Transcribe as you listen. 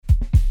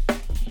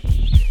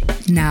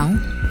Now,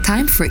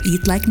 time for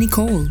Eat Like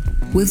Nicole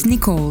with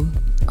Nicole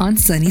on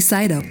Sunny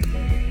Side Up,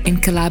 in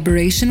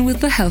collaboration with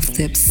the Health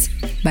Tips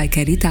by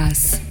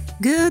Caritas.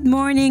 Good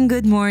morning,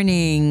 good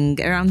morning.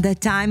 Around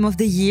that time of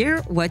the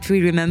year, what we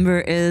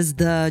remember is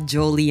the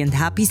jolly and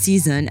happy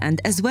season,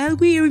 and as well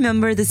we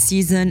remember the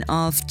season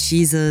of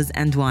cheeses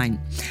and wine.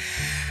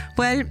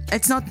 Well,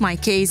 it's not my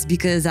case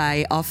because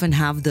I often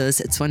have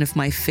this. It's one of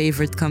my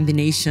favorite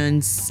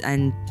combinations,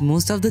 and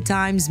most of the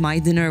times my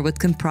dinner would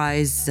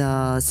comprise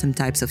some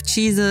types of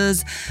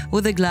cheeses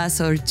with a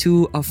glass or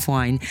two of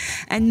wine.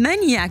 And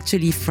many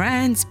actually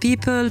friends,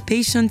 people,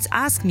 patients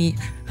ask me,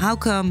 how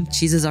come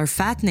cheeses are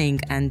fattening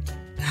and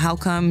how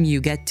come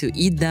you get to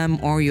eat them,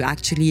 or you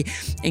actually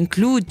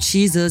include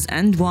cheeses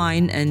and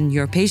wine in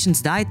your patient's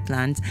diet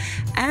plans,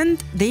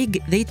 and they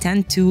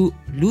tend to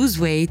lose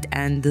weight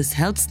and this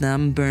helps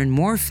them burn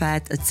more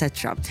fat,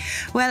 etc.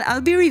 Well, I'll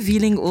be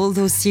revealing all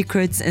those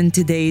secrets in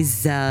today's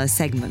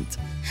segment.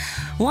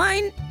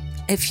 Wine,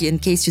 in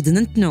case you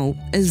didn't know,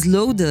 is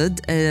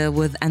loaded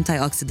with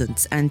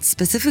antioxidants, and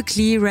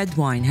specifically red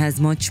wine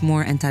has much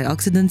more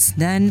antioxidants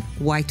than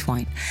white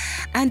wine.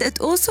 And it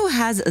also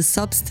has a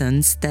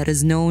substance that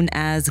is known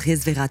as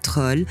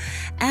resveratrol,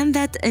 and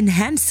that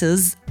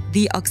enhances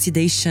the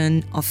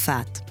oxidation of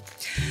fat.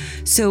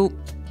 So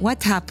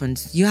what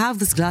happens? You have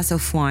this glass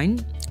of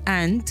wine,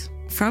 and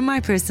from my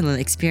personal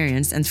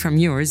experience and from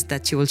yours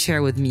that you will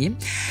share with me,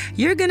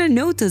 you're gonna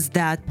notice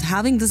that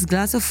having this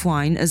glass of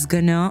wine is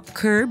gonna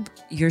curb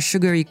your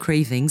sugary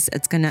cravings.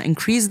 It's gonna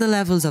increase the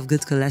levels of good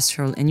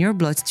cholesterol in your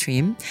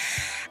bloodstream.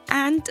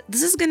 And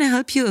this is gonna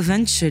help you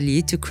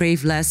eventually to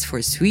crave less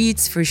for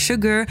sweets, for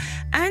sugar,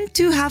 and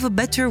to have a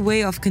better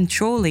way of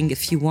controlling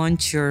if you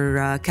want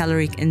your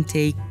caloric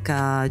intake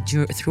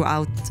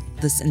throughout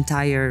this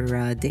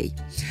entire day.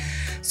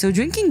 So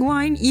drinking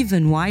wine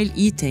even while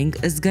eating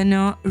is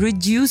gonna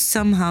reduce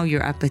somehow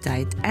your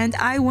appetite. And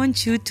I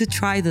want you to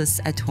try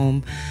this at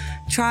home.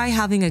 Try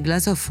having a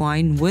glass of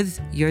wine with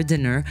your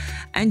dinner,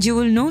 and you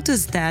will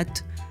notice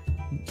that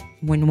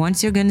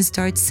once you're gonna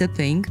start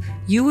sipping,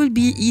 you will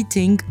be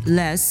eating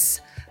less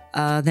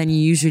than you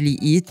usually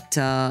eat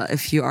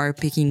if you are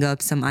picking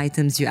up some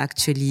items you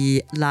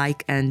actually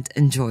like and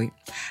enjoy.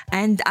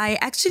 And I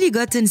actually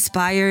got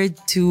inspired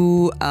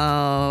to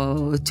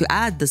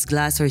add this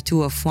glass or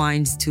two of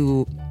wines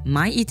to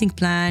my eating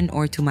plan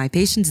or to my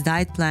patient's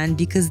diet plan,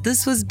 because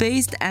this was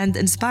based and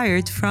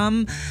inspired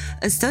from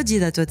a study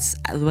that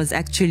was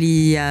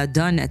actually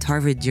done at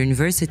Harvard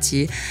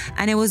University,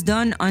 and it was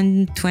done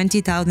on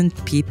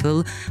 20,000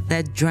 people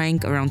that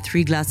drank around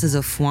 3 glasses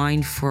of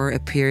wine for a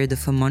period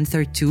of a month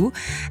or two,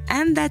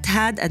 and that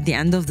had at the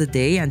end of the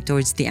day and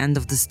towards the end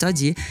of the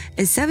study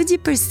a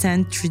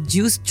 70%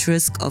 reduced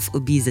risk of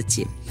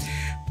obesity.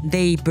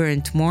 They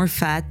burnt more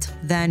fat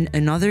than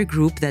another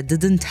group that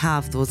didn't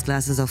have those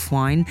glasses of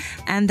wine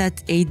and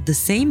that ate the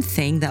same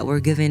thing that were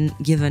given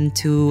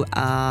to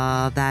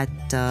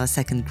that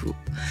second group.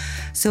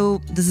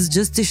 So this is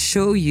just to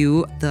show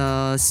you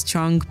the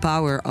strong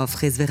power of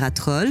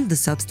resveratrol, the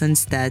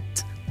substance that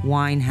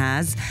wine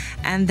has,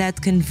 and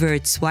that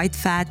converts white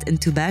fat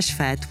into bash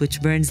fat, which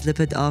burns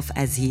lipid off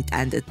as heat,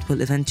 and it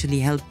will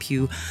eventually help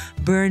you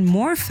burn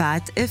more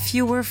fat if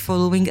you were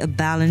following a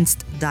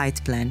balanced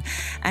diet plan.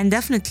 And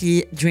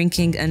definitely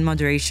drinking in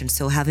moderation,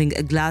 so having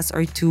a glass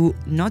or two,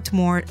 not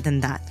more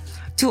than that.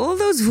 To all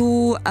those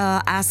who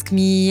ask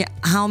me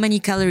how many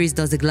calories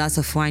does a glass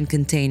of wine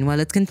contain? Well,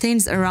 it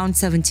contains around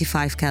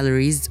 75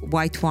 calories.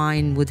 White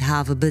wine would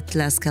have a bit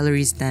less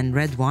calories than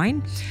red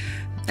wine,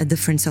 a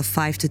difference of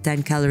 5 to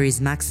 10 calories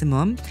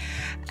maximum.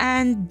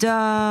 And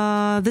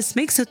this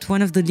makes it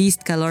one of the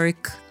least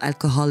caloric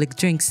alcoholic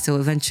drinks. So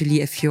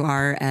eventually, if you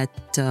are at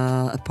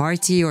a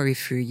party or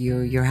if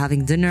you're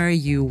having dinner,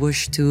 you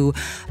wish to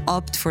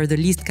opt for the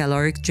least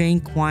caloric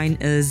drink, wine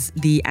is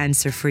the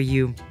answer for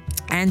you.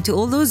 And to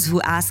all those who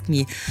ask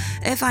me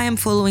if I am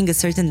following a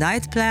certain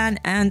diet plan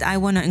and I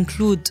want to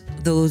include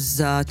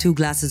those 2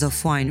 glasses of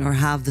wine or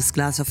have this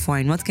glass of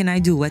wine, what can I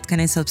do? What can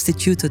I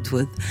substitute it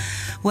with?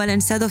 Well,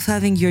 instead of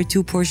having your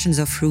 2 portions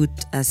of fruit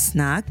as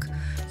snack,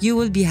 you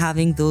will be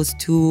having those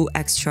 2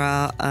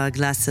 extra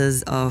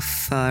glasses of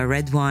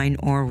red wine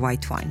or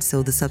white wine.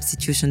 So the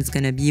substitution is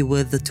going to be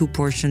with the 2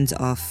 portions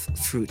of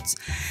fruits.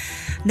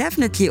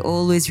 Definitely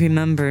always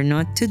remember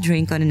not to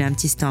drink on an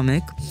empty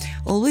stomach.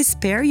 Always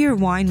pair your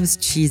wine with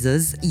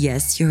cheeses.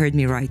 Yes, you heard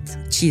me right,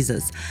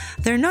 cheeses.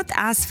 They're not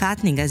as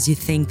fattening as you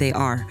think they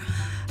are.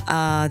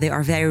 They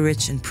are very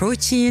rich in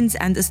proteins,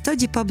 and a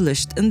study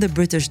published in the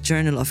British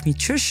Journal of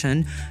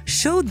Nutrition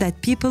showed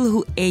that people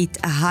who ate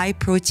a high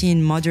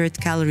protein, moderate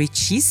calorie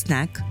cheese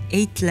snack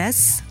ate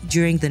less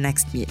during the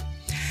next meal.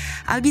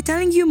 I'll be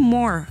telling you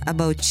more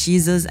about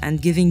cheeses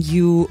and giving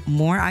you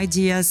more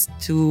ideas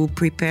to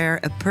prepare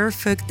a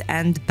perfect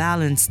and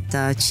balanced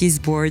cheese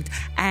board.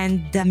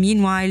 And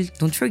meanwhile,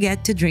 don't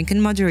forget to drink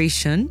in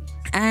moderation.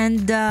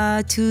 And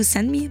to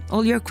send me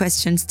all your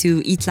questions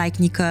to Eat Like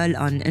Nicole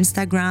on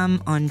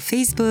Instagram, on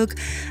Facebook,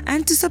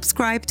 and to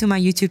subscribe to my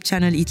YouTube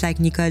channel Eat Like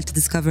Nicole to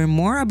discover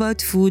more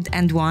about food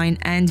and wine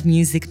and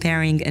music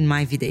pairing in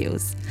my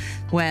videos.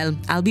 Well,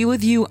 I'll be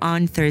with you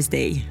on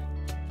Thursday.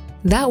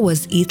 That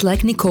was Eat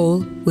Like Nicole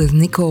with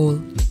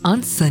Nicole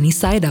on Sunny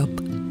Side Up,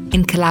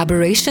 in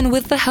collaboration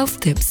with The Health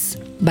Tips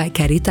by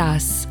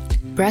Caritas.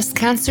 Breast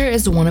cancer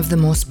is one of the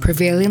most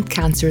prevalent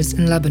cancers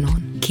in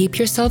Lebanon. Keep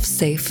yourself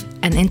safe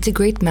and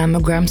integrate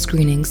mammogram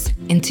screenings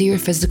into your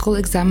physical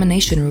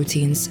examination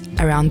routines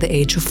around the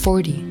age of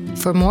 40.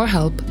 For more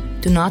help,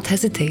 do not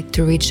hesitate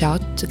to reach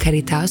out to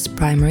Caritas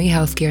Primary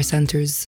Healthcare Centers.